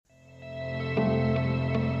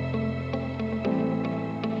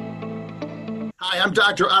Hi, I'm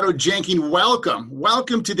Dr. Otto Janking.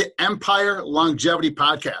 Welcome to the Empire Longevity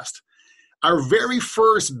Podcast. Our very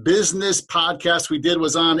first business podcast we did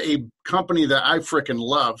was on a company that I freaking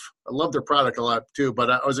love. I love their product a lot too, but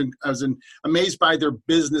I was amazed by their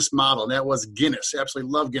business model, and that was Guinness.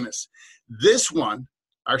 Absolutely love Guinness. This one,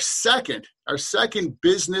 our second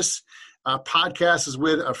business podcast is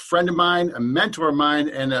with a friend of mine, a mentor of mine,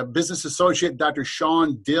 and a business associate, Dr.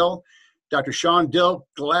 Sean Dill. Dr. Sean Dill,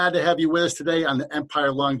 glad to have you with us today on the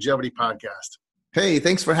Empire Longevity Podcast. Hey,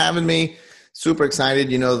 thanks for having me. Super excited.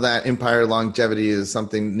 You know that Empire Longevity is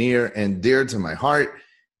something near and dear to my heart.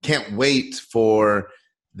 Can't wait for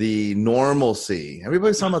the normalcy.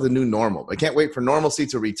 Everybody's talking about the new normal. I can't wait for normalcy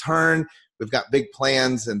to return. We've got big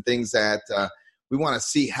plans and things that we want to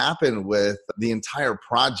see happen with the entire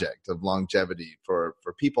project of longevity for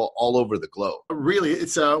people all over the globe. Really,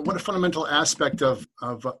 it's what a fundamental aspect of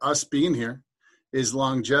us being here is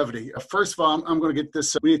longevity. First of all, I'm going to get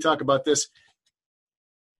this. We need to talk about this.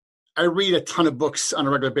 I read a ton of books on a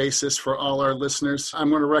regular basis for all our listeners. I'm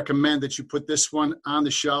going to recommend that you put this one on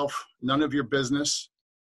the shelf, None of Your Business,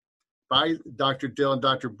 by Dr. Dill and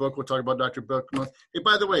Dr. Book. We'll talk about Dr. Book. Hey,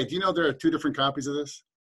 by the way, do you know there are 2 different copies of this?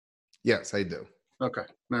 Yes, I do. Okay,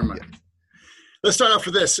 never mind. Yeah. Let's start off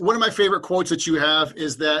with this. One of my favorite quotes that you have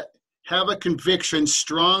is that have a conviction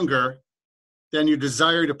stronger than your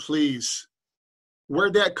desire to please.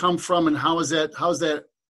 Where'd that come from, and how's that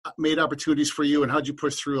made opportunities for you, and how'd you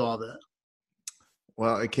push through all that?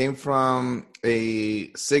 Well, it came from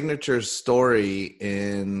a signature story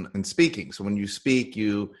in speaking. So when you speak,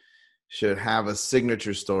 you should have a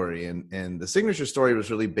signature story. And the signature story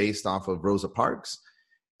was really based off of Rosa Parks.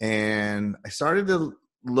 And I started to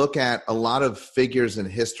look at a lot of figures in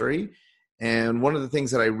history. And one of the things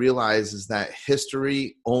that I realized is that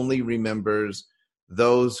history only remembers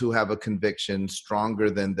those who have a conviction stronger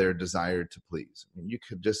than their desire to please. I mean, you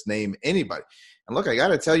could just name anybody. And look, I got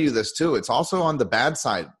to tell you this too. It's also on the bad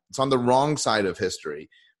side. It's on the wrong side of history.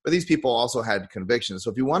 But these people also had convictions. So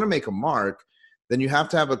if you want to make a mark, then you have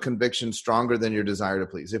to have a conviction stronger than your desire to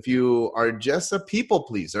please. If you are just a people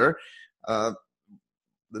pleaser,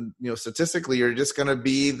 statistically, you're just going to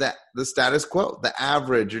be the status quo, the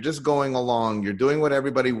average. You're just going along. You're doing what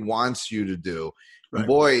everybody wants you to do. Right.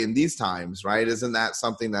 Boy, in these times, right, isn't that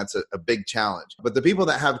something that's a big challenge? But the people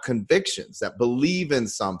that have convictions, that believe in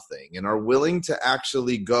something and are willing to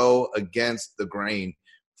actually go against the grain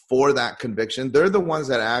for that conviction, they're the ones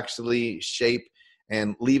that actually shape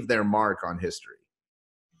and leave their mark on history.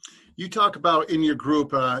 You talk about in your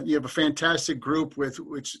group, you have a fantastic group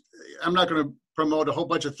which I'm not going to promote a whole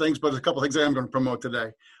bunch of things, but there's a couple of things I am going to promote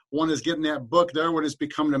today. One is getting that book. The other one is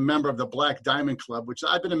becoming a member of the Black Diamond Club, which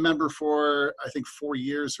I've been a member for, I think, 4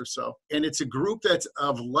 years or so. And it's a group that's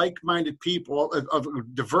of like-minded people, of a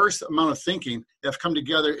diverse amount of thinking that have come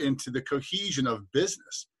together into the cohesion of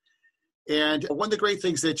business. And one of the great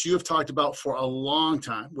things that you have talked about for a long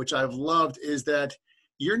time, which I've loved, is that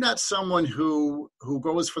you're not someone who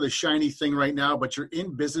goes for the shiny thing right now, but you're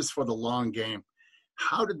in business for the long game.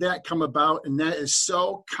 How did that come about? And that is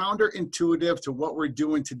so counterintuitive to what we're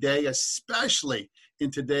doing today, especially in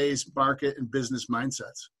today's market and business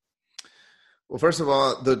mindsets. Well, first of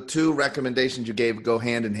all, the 2 recommendations you gave go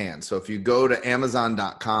hand in hand. So if you go to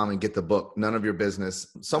Amazon.com and get the book, None of Your Business,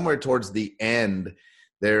 somewhere towards the end,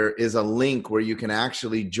 there is a link where you can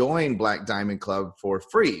actually join Black Diamond Club for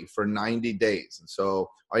free for 90 days. And so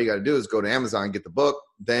all you got to do is go to Amazon and get the book.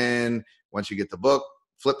 Then once you get the book,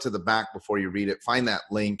 flip to the back before you read it. Find that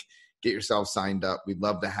link. Get yourself signed up. We'd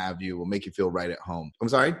love to have you. We'll make you feel right at home. I'm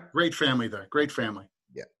sorry? Great family there. Great family.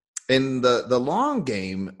 Yeah. And the long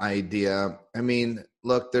game idea, I mean,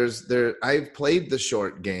 look, I've played the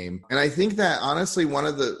short game. And I think that honestly, one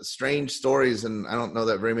of the strange stories, and I don't know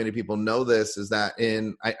that very many people know this, is that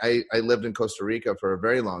I lived in Costa Rica for a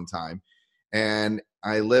very long time. And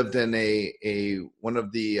I lived in one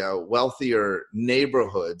of the wealthier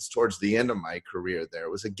neighborhoods towards the end of my career there.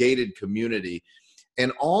 It was a gated community.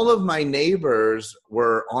 And all of my neighbors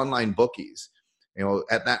were online bookies. You know,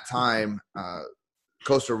 at that time,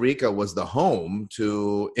 Costa Rica was the home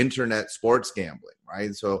to internet sports gambling,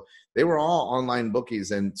 right? So they were all online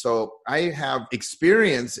bookies. And so I have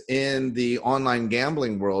experience in the online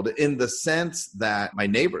gambling world in the sense that my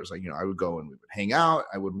neighbors, I would go and we would hang out,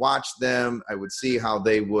 I would watch them, I would see how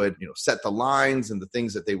they would, set the lines and the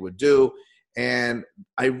things that they would do. And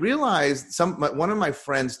I realized one of my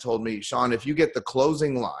friends told me, Sean, if you get the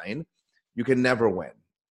closing line, you can never win.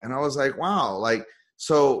 And I was like, wow,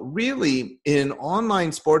 so really in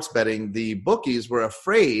online sports betting, the bookies were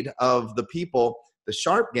afraid of the people, the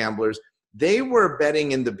sharp gamblers, they were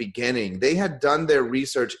betting in the beginning. They had done their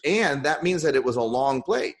research, and that means that it was a long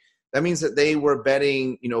play. That means that they were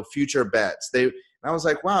betting, future bets. And I was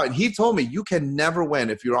like, wow. And he told me, you can never win.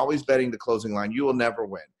 If you're always betting the closing line, you will never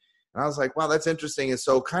win. And I was like, wow, that's interesting. And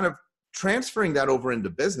so kind of transferring that over into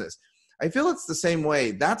business, I feel it's the same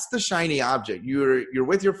way. That's the shiny object. You're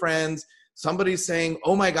with your friends. Somebody's saying,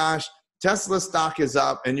 oh my gosh, Tesla stock is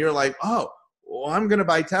up. And you're like, oh, well, I'm going to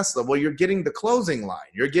buy Tesla. Well, you're getting the closing line.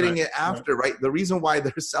 You're getting it after, right? The reason why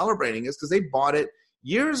they're celebrating is because they bought it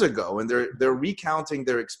years ago, and they're recounting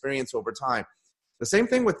their experience over time. The same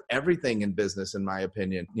thing with everything in business, in my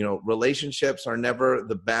opinion. Relationships are never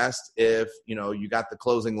the best if, you got the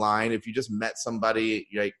closing line. If you just met somebody,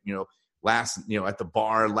 at the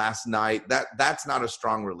bar last night, that's not a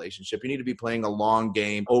strong relationship. You need to be playing a long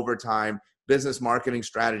game over time. Business marketing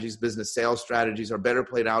strategies, business sales strategies are better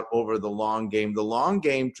played out over the long game. The long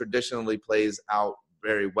game traditionally plays out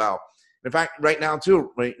very well. In fact, right now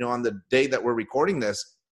too, on the day that we're recording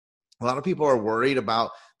this, a lot of people are worried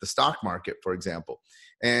about the stock market, for example.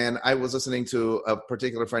 And I was listening to a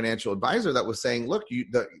particular financial advisor that was saying, look,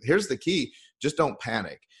 here's the key. Just don't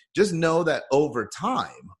panic. Just know that over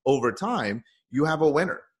time, you have a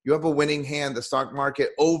winner. You have a winning hand. The stock market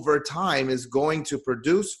over time is going to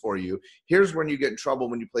produce for you. Here's when you get in trouble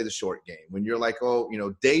when you play the short game. When you're like,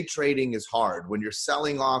 day trading is hard. When you're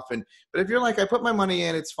selling off. But if you're like, I put my money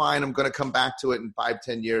in, it's fine. I'm going to come back to it in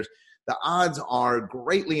 5-10 years. The odds are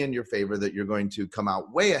greatly in your favor that you're going to come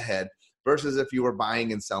out way ahead versus if you were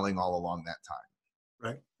buying and selling all along that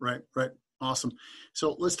time. Right. Awesome.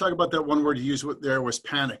 So let's talk about that one word you used there was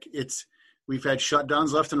panic. We've had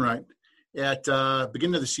shutdowns left and right. At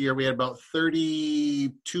beginning of this year, we had about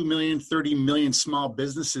 30 million small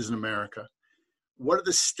businesses in America. What are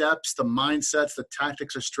the steps, the mindsets, the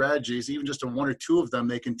tactics or strategies, even just one or two of them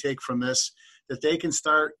they can take from this, that they can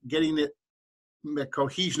start getting the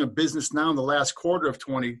cohesion of business now in the last quarter of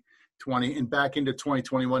 2020 and back into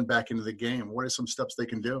 2021, back into the game? What are some steps they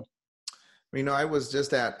can do? I was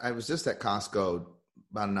just at Costco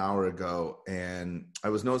about an hour ago, and I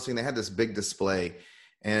was noticing they had this big display.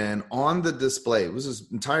 And on the display, it was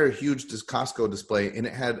this entire huge Costco display, and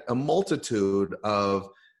it had a multitude of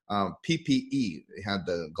PPE. It had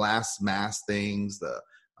the glass mask things, the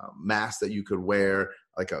mask that you could wear,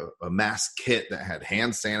 like a mask kit that had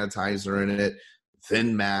hand sanitizer in it,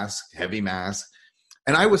 thin mask, heavy mask.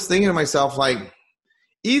 And I was thinking to myself, like,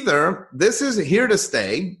 either this is here to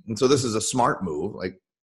stay, and so this is a smart move, like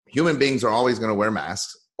human beings are always going to wear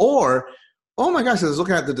masks, or oh my gosh, I was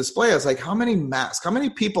looking at the display. I was like, how many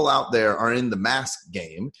people out there are in the mask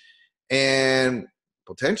game? And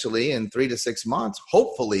potentially in 3 to 6 months,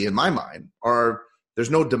 hopefully in my mind,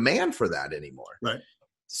 there's no demand for that anymore. Right.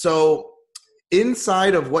 So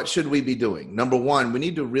inside of what should we be doing? Number one, we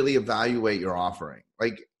need to really evaluate your offering.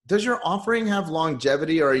 Like, does your offering have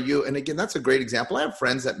longevity, or are you, and again, that's a great example. I have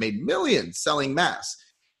friends that made millions selling masks,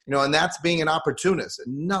 and that's being an opportunist,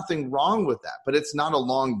 and nothing wrong with that, but it's not a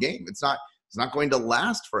long game. It's not going to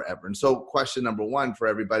last forever. And so question number one for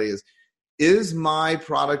everybody is my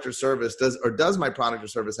product or service, does my product or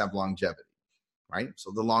service have longevity, right?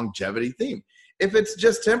 So the longevity theme. If it's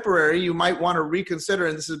just temporary, you might want to reconsider,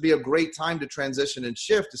 and this would be a great time to transition and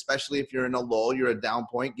shift, especially if you're in a lull, you're a down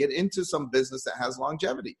point, get into some business that has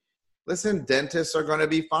longevity. Listen, dentists are going to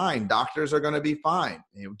be fine. Doctors are going to be fine.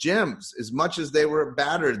 Gyms, as much as they were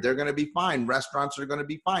battered, they're going to be fine. Restaurants are going to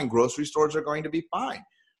be fine. Grocery stores are going to be fine,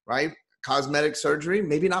 right? Cosmetic surgery,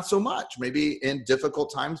 maybe not so much. Maybe in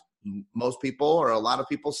difficult times, most people or a lot of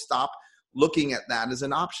people stop looking at that as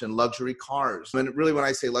an option. Luxury cars. And really, when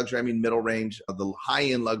I say luxury, I mean middle range. The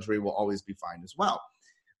high-end luxury will always be fine as well.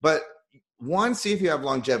 But one, see if you have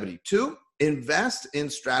longevity. Two, invest in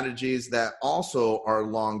strategies that also are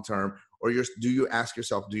long-term, or do you ask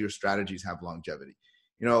yourself, do your strategies have longevity?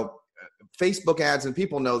 Facebook ads, and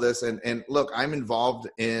people know this, and look, I'm involved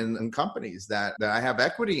in companies that I have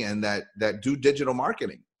equity in that do digital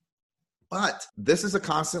marketing. But this is a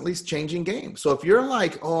constantly changing game. So if you're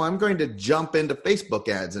like, oh, I'm going to jump into Facebook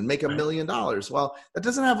ads and make $1 million, well, that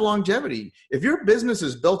doesn't have longevity. If your business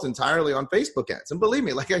is built entirely on Facebook ads, and believe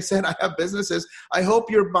me, like I said, I have businesses. I hope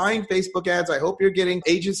you're buying Facebook ads. I hope you're getting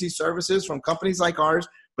agency services from companies like ours,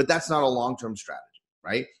 but that's not a long-term strategy,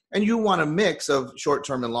 right? And you want a mix of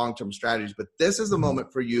short-term and long-term strategies, but this is the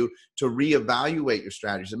moment for you to reevaluate your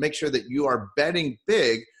strategies and make sure that you are betting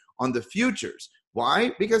big on the futures.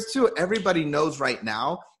 Why? Because too, everybody knows right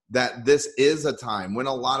now that this is a time when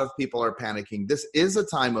a lot of people are panicking. This is a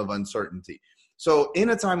time of uncertainty. So in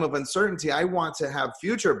a time of uncertainty, I want to have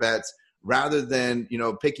future bets rather than,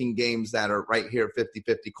 picking games that are right here,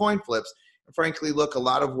 50-50 coin flips. frankly, look, a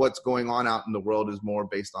lot of what's going on out in the world is more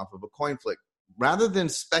based off of a coin flip. Rather than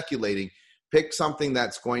speculating, pick something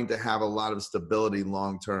that's going to have a lot of stability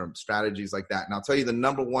long-term, strategies like that. And I'll tell you the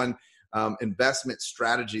number one investment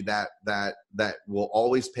strategy that will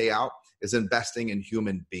always pay out is investing in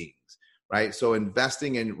human beings, right? So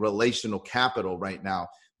investing in relational capital right now,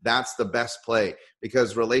 that's the best play,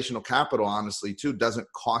 because relational capital, honestly, too, doesn't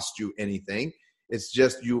cost you anything. It's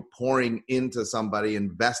just you pouring into somebody,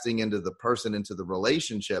 investing into the person, into the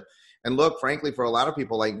relationship. And look, frankly, for a lot of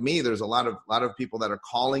people like me, there's a lot of people that are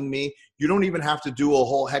calling me. You don't even have to do a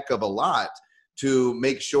whole heck of a lot to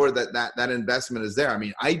make sure that investment is there. I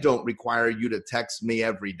mean, I don't require you to text me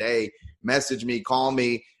every day, message me, call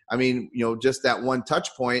me. I mean, just that one touch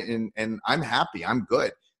point, and I'm happy. I'm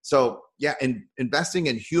good. So yeah, investing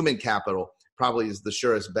in human capital probably is the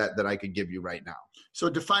surest bet that I could give you right now. So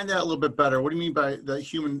define that a little bit better. What do you mean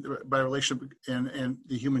by relationship and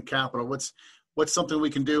the human capital? What's something we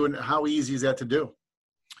can do, and how easy is that to do?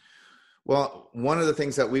 Well, one of the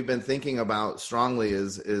things that we've been thinking about strongly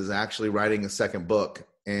is actually writing a second book.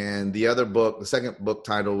 And the second book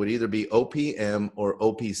title would either be OPM or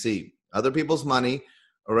OPC, other people's money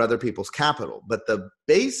or other people's capital. But the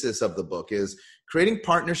basis of the book is creating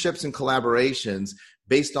partnerships and collaborations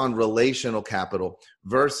based on relational capital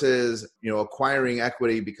versus, acquiring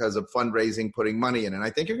equity because of fundraising, putting money in. And I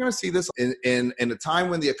think you're going to see this in a time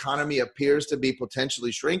when the economy appears to be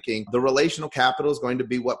potentially shrinking. The relational capital is going to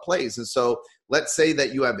be what plays. And so let's say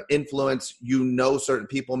that you have influence, certain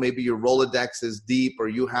people, maybe your Rolodex is deep, or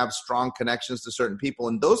you have strong connections to certain people,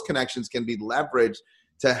 and those connections can be leveraged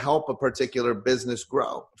to help a particular business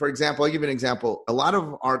grow. For example, I'll give you an example. A lot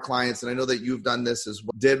of our clients, and I know that you've done this as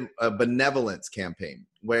well, did a benevolence campaign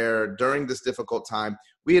where during this difficult time,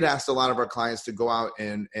 we had asked a lot of our clients to go out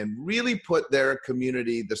and really put their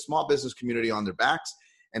community, the small business community, on their backs,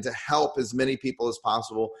 and to help as many people as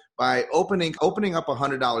possible by opening up a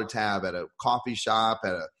 $100 tab at a coffee shop,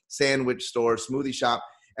 at a sandwich store, smoothie shop,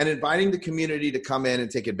 and inviting the community to come in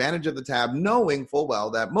and take advantage of the tab, knowing full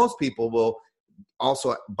well that most people will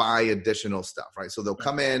also buy additional stuff, right? So they'll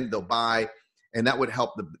come in, they'll buy, and that would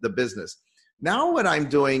help the business. Now what I'm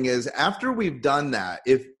doing is, after we've done that,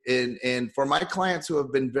 and for my clients who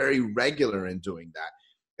have been very regular in doing that,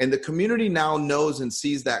 and the community now knows and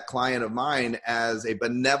sees that client of mine as a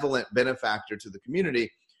benevolent benefactor to the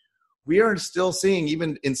community, we are still seeing,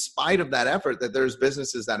 even in spite of that effort, that there's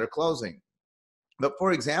businesses that are closing. But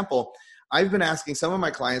for example, I've been asking some of my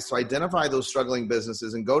clients to identify those struggling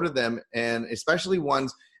businesses and go to them, and especially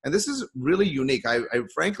ones, and this is really unique. I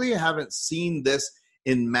frankly haven't seen this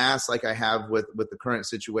in mass like I have with the current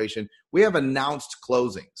situation. We have announced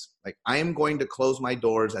closings. Like, I am going to close my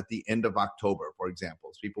doors at the end of October, for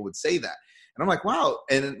example. People would say that. And I'm like, wow.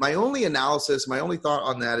 And my only thought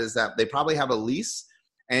on that is that they probably have a lease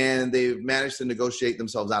and they've managed to negotiate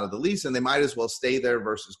themselves out of the lease, and they might as well stay there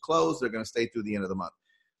versus close. They're going to stay through the end of the month.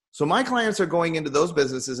 So my clients are going into those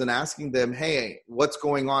businesses and asking them, hey, what's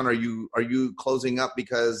going on? Are you closing up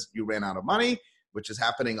because you ran out of money, which is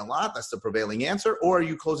happening a lot? That's the prevailing answer. Or are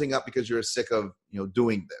you closing up because you're sick of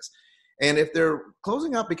doing this? And if they're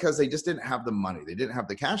closing up because they just didn't have the money, they didn't have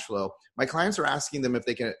the cash flow, my clients are asking them if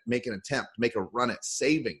they can make an attempt, make a run at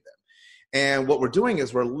saving them. And what we're doing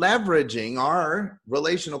is we're leveraging our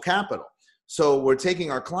relational capital. So we're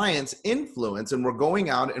taking our clients' influence and we're going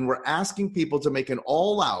out and we're asking people to make an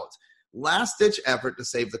all-out, last-ditch effort to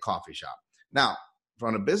save the coffee shop. Now,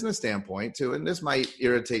 from a business standpoint too, and this might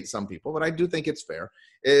irritate some people, but I do think it's fair,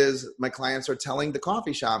 is my clients are telling the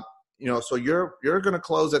coffee shop, so you're going to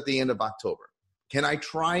close at the end of October. Can I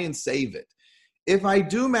try and save it? If I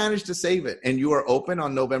do manage to save it and you are open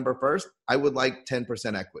on November 1st, I would like 10%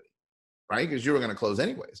 equity, right? Because you were going to close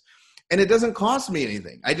anyways. And it doesn't cost me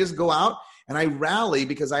anything. I just go out and I rally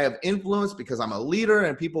because I have influence, because I'm a leader,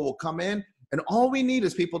 and people will come in. And all we need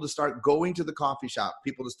is people to start going to the coffee shop,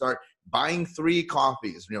 people to start buying 3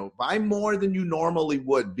 coffees, buy more than you normally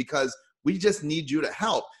would, because we just need you to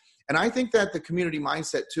help. And I think that the community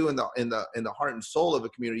mindset too, in the heart and soul of a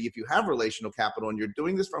community, if you have relational capital and you're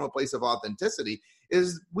doing this from a place of authenticity,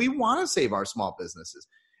 is we want to save our small businesses.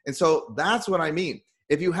 And so that's what I mean.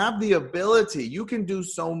 If you have the ability, you can do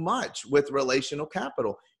so much with relational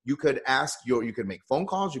capital. You could you could make phone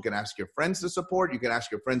calls. You can ask your friends to support. You can ask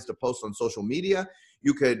your friends to post on social media.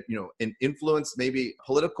 You could, influence maybe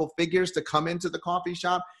political figures to come into the coffee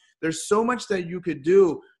shop. There's so much that you could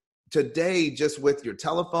do today just with your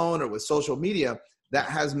telephone or with social media that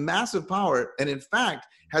has massive power, and in fact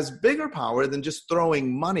has bigger power than just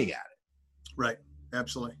throwing money at it. Right.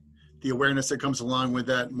 Absolutely. the awareness that comes along with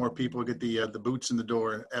that, more people get the boots in the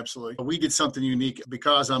door. Absolutely. We did something unique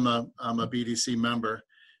because I'm a BDC member.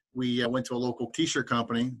 We went to a local t-shirt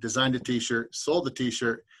company, designed a t-shirt, sold the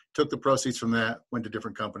t-shirt, took the proceeds from that, went to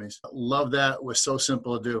different companies. Love that. It was so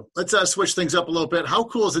simple to do. Let's switch things up a little bit. How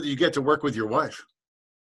cool is it that you get to work with your wife?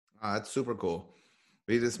 That's super cool.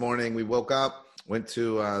 This morning we woke up, went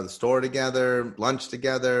to the store together, lunch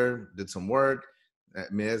together, did some work. I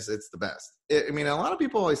mean, it's the best. A lot of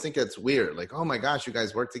people always think it's weird. Like, oh my gosh, you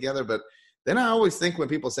guys work together. But then I always think when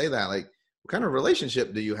people say that, like, what kind of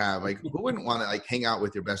relationship do you have? Like, who wouldn't want to like hang out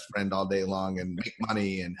with your best friend all day long and make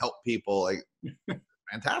money and help people? Like,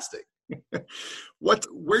 fantastic.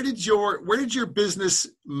 Where did your business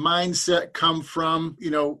mindset come from?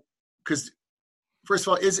 Because first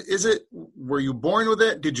of all, were you born with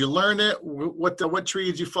it? Did you learn it? What tree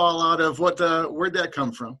did you fall out of? Where'd that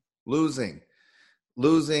come from? Losing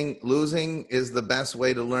is the best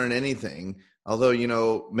way to learn anything.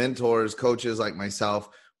 Although, mentors, coaches like myself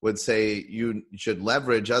would say you should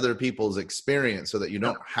leverage other people's experience so that you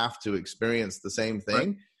don't have to experience the same thing.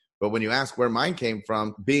 Right. But when you ask where mine came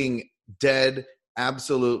from, being dead,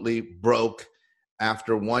 absolutely broke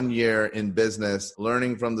after 1 year in business,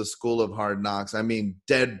 learning from the school of hard knocks,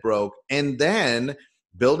 dead broke, and then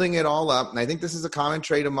building it all up. And I think this is a common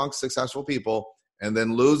trait amongst successful people, and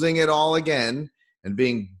then losing it all again and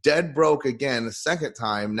being dead broke again a second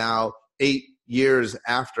time, now 8 years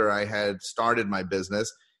after I had started my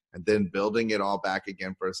business, and then building it all back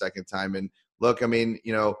again for a second time. And look,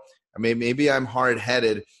 maybe I'm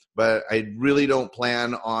hard-headed, but I really don't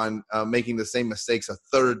plan on making the same mistakes a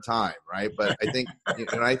third time, right? But I think,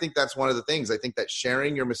 I think that's one of the things. I think that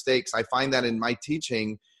sharing your mistakes, I find that in my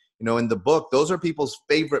teaching, in the book, those are people's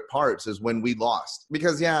favorite parts is when we lost.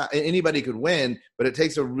 Because anybody could win, but it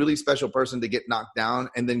takes a really special person to get knocked down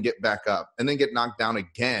and then get back up and then get knocked down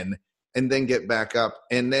again and then get back up.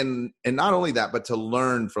 And not only that, but to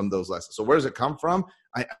learn from those lessons. So where does it come from?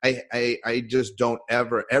 I just don't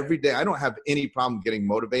every day, I don't have any problem getting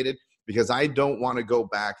motivated because I don't want to go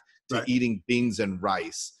back to eating beans and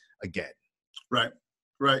rice again.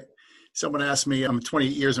 Right. Someone asked me, I'm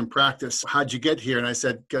 28 years in practice. How'd you get here? And I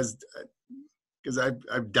said, because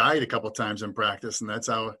I've died a couple of times in practice, and that's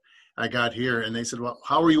how I got here. And they said, well,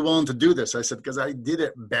 how are you willing to do this? I said, because I did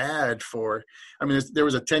it bad there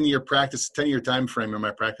was a 10-year time frame in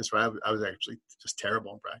my practice where I was actually just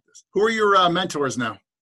terrible in practice. Who are your mentors now?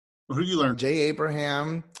 Who do you learn? Jay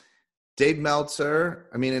Abraham, Dave Meltzer.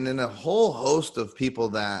 And then a whole host of people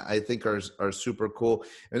that I think are super cool.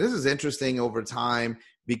 And this is interesting over time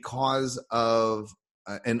because of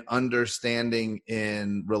an understanding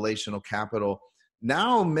in relational capital.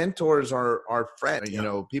 Now mentors are friends,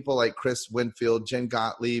 people like Chris Winfield, Jen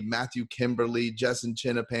Gottlieb, Matthew Kimberly, Justin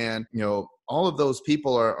Chinapan, all of those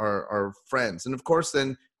people are friends. And of course,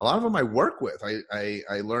 then a lot of them I work with.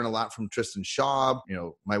 I learn a lot from Tristan Schaub,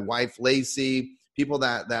 my wife, Lacey, people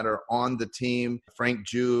that are on the team, Frank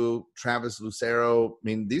Jew, Travis Lucero.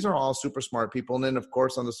 These are all super smart people. And then of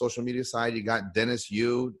course, on the social media side, you got Dennis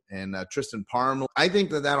Yu and Tristan Parham. I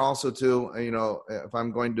think that also too, if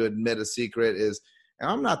I'm going to admit a secret is, and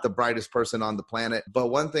I'm not the brightest person on the planet, but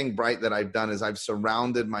one thing bright that I've done is I've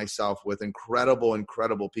surrounded myself with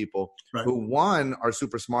incredible people who, one, are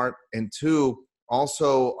super smart, and two,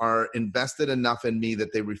 also are invested enough in me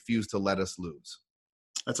that they refuse to let us lose.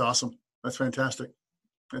 That's awesome. That's fantastic.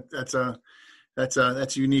 That's a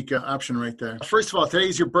unique option right there. First of all,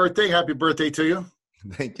 today's your birthday. Happy birthday to you.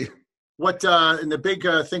 Thank you. What and the big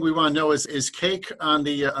thing we want to know is cake on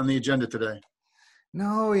the agenda today?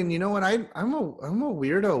 No, and you know what? I'm a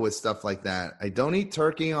weirdo with stuff like that. I don't eat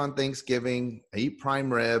turkey on Thanksgiving. I eat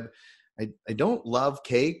prime rib. I don't love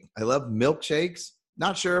cake. I love milkshakes.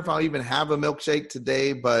 Not sure if I'll even have a milkshake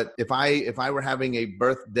today, but if I were having a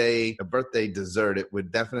birthday dessert, it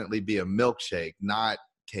would definitely be a milkshake, not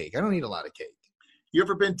cake. I don't eat a lot of cake. You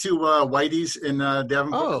ever been to Whitey's in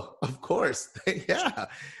Davenport? Oh, of course. Yeah.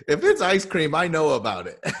 If it's ice cream, I know about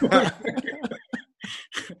it.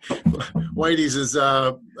 Whitey's is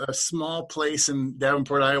a small place in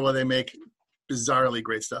Davenport, Iowa. They make bizarrely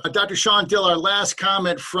great stuff. Dr. Sean Dill, our last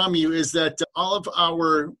comment from you is that all of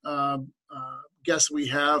our guests we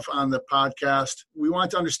have on the podcast, we want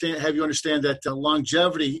to have you understand that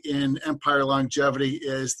longevity in Empire Longevity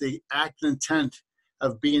is the act and intent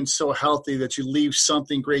of being so healthy that you leave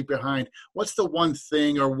something great behind. What's the one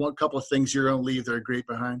thing or one couple of things you're going to leave that are great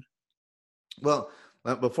behind? Well,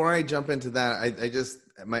 before I jump into that, I just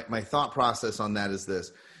my thought process on that is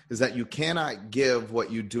that you cannot give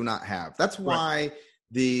what you do not have. That's why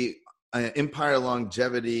the Empire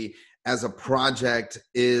Longevity as a project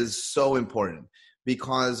is so important,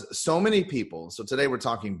 because so many people, so today we're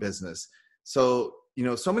talking business. So,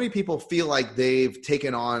 so many people feel like they've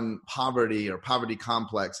taken on poverty or poverty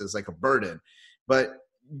complex as like a burden, but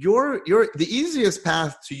the easiest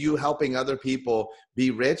path to you helping other people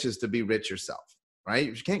be rich is to be rich yourself, right?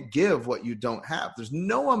 You can't give what you don't have. There's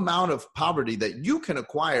no amount of poverty that you can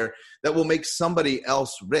acquire that will make somebody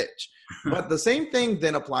else rich. But the same thing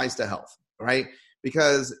then applies to health, right?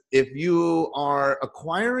 Because if you are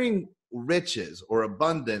acquiring riches or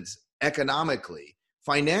abundance economically,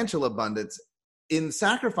 financial abundance in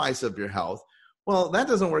sacrifice of your health, well, that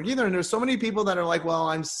doesn't work either. And there's so many people that are like, well,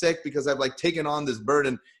 I'm sick because I've like taken on this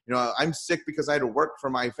burden. I'm sick because I had to work for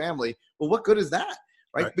my family. Well, what good is that?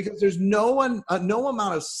 Right? Because there's no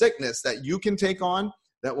amount of sickness that you can take on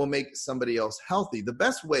that will make somebody else healthy. The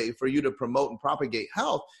best way for you to promote and propagate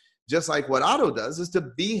health, just like what Otto does, is to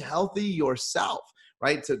be healthy yourself,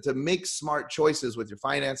 right? To make smart choices with your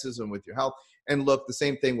finances and with your health. And look, the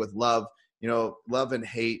same thing with love, love and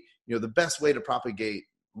hate. The best way to propagate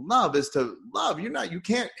love is to love. You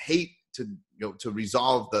can't hate to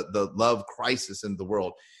resolve the love crisis in the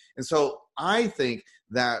world. And so I think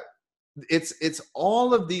that it's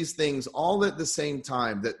all of these things all at the same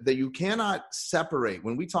time that you cannot separate.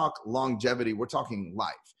 When we talk longevity, we're talking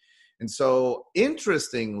life. And so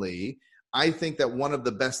interestingly, I think that one of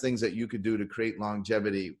the best things that you could do to create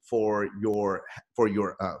longevity for your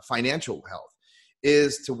financial health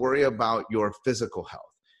is to worry about your physical health.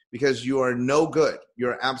 Because you are no good.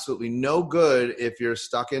 You're absolutely no good if you're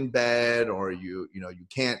stuck in bed, or you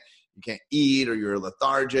can't eat, or you're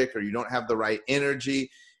lethargic, or you don't have the right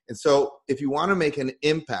energy. And so if you want to make an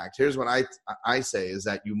impact, here's what I say is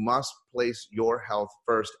that you must place your health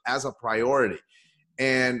first as a priority.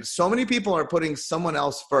 And so many people are putting someone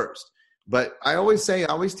else first. But I always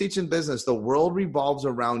teach in business, the world revolves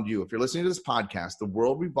around you. If you're listening to this podcast, the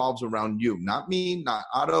world revolves around you, not me, not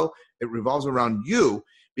Otto. It revolves around you.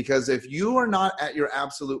 Because if you are not at your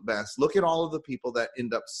absolute best, look at all of the people that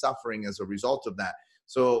end up suffering as a result of that.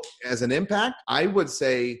 So as an impact, I would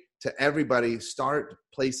say to everybody, start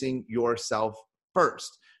placing yourself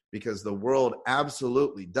first, because the world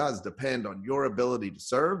absolutely does depend on your ability to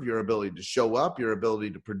serve, your ability to show up, your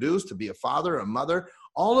ability to produce, to be a father, a mother,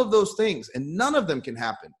 all of those things. And none of them can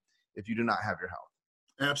happen if you do not have your health.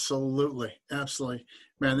 Absolutely.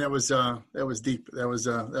 Man, that was deep. That was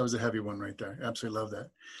a heavy one right there. Absolutely love that.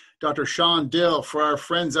 Dr. Sean Dill, for our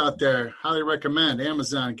friends out there, highly recommend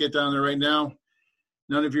Amazon. Get down there right now.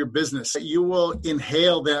 None of your business. You will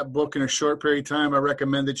inhale that book in a short period of time. I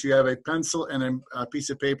recommend that you have a pencil and a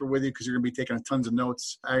piece of paper with you, because you're going to be taking tons of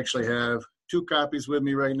notes. I actually have 2 copies with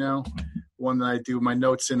me right now. One that I do my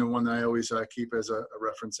notes in, and one that I always keep as a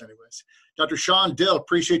reference anyways. Dr. Sean Dill,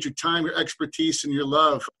 appreciate your time, your expertise, and your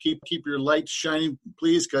love. Keep your light shining,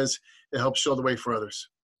 please, because it helps show the way for others.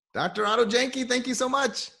 Dr. Otto Janke, thank you so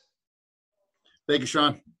much. Thank you,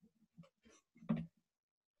 Sean.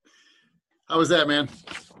 How was that, man?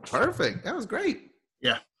 Perfect. That was great.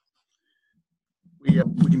 Yeah. We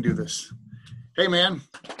can do this. Hey, man,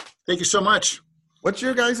 thank you so much. What's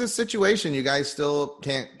your guys' situation? You guys still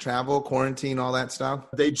can't travel, quarantine, all that stuff?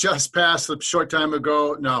 They just passed a short time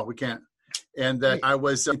ago. No, we can't. And that I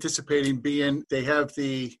was anticipating they have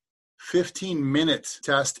the 15-minute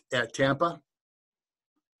test at Tampa.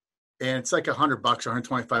 And it's like $100,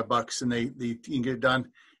 $125, and you can get it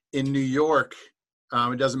done. In New York,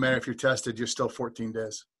 it doesn't matter if you're tested, you're still 14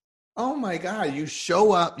 days. Oh my God. You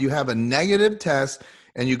show up, you have a negative test,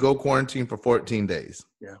 and you go quarantine for 14 days.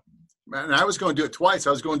 Yeah. And I was going to do it twice. I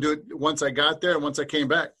was going to do it once I got there and once I came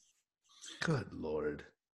back. Good Lord.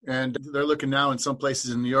 And they're looking now in some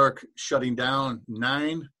places in New York, shutting down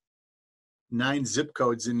nine zip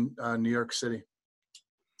codes in New York City.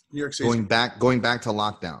 New York City. Going back to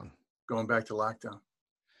lockdown. Going back to lockdown.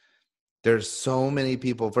 There's so many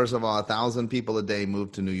people. First of all, 1,000 people a day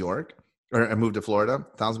moved to New York, or moved to Florida.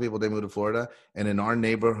 1,000 people a day moved to Florida. And in our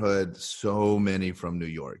neighborhood, so many from New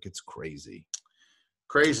York. It's crazy.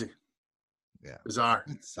 Crazy. Yeah. Bizarre.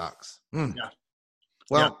 It sucks. Yeah.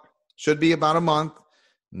 Well, should be about a month.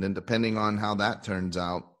 And then depending on how that turns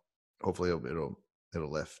out, hopefully it'll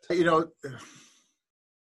lift.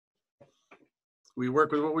 We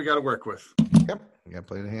work with what we got to work with. Yep. You got to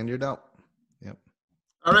play the hand you're dealt. Yep.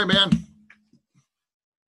 All right, man.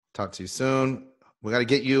 Talk to you soon. We got to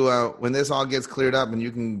get you, when this all gets cleared up and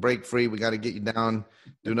you can break free, we got to get you down,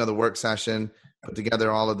 do another work session, put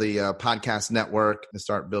together all of the podcast network and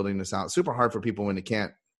start building this out. Super hard for people when they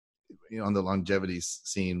can't, on the longevity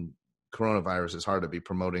scene. Coronavirus is hard to be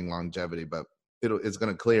promoting longevity, but it's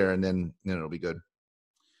going to clear, and then it'll be good.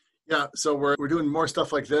 Yeah, so we're doing more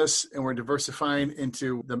stuff like this, and we're diversifying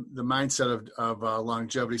into the mindset of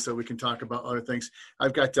longevity, so we can talk about other things.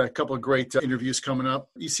 I've got a couple of great interviews coming up.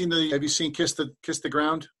 Have you seen Kiss the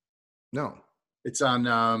Ground? No. It's on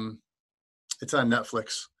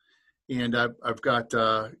Netflix, and I've got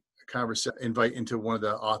a conversation invite into one of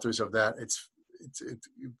the authors of that. It's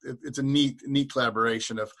a neat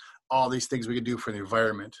collaboration of all these things we can do for the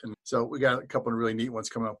environment, and so we got a couple of really neat ones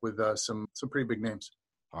coming up with some pretty big names.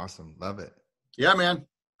 Awesome. Love it. Yeah, man.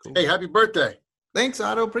 Cool. Hey, happy birthday. Thanks,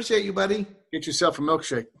 Otto. Appreciate you, buddy. Get yourself a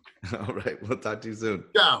milkshake. All right. We'll talk to you soon.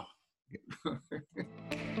 Ciao.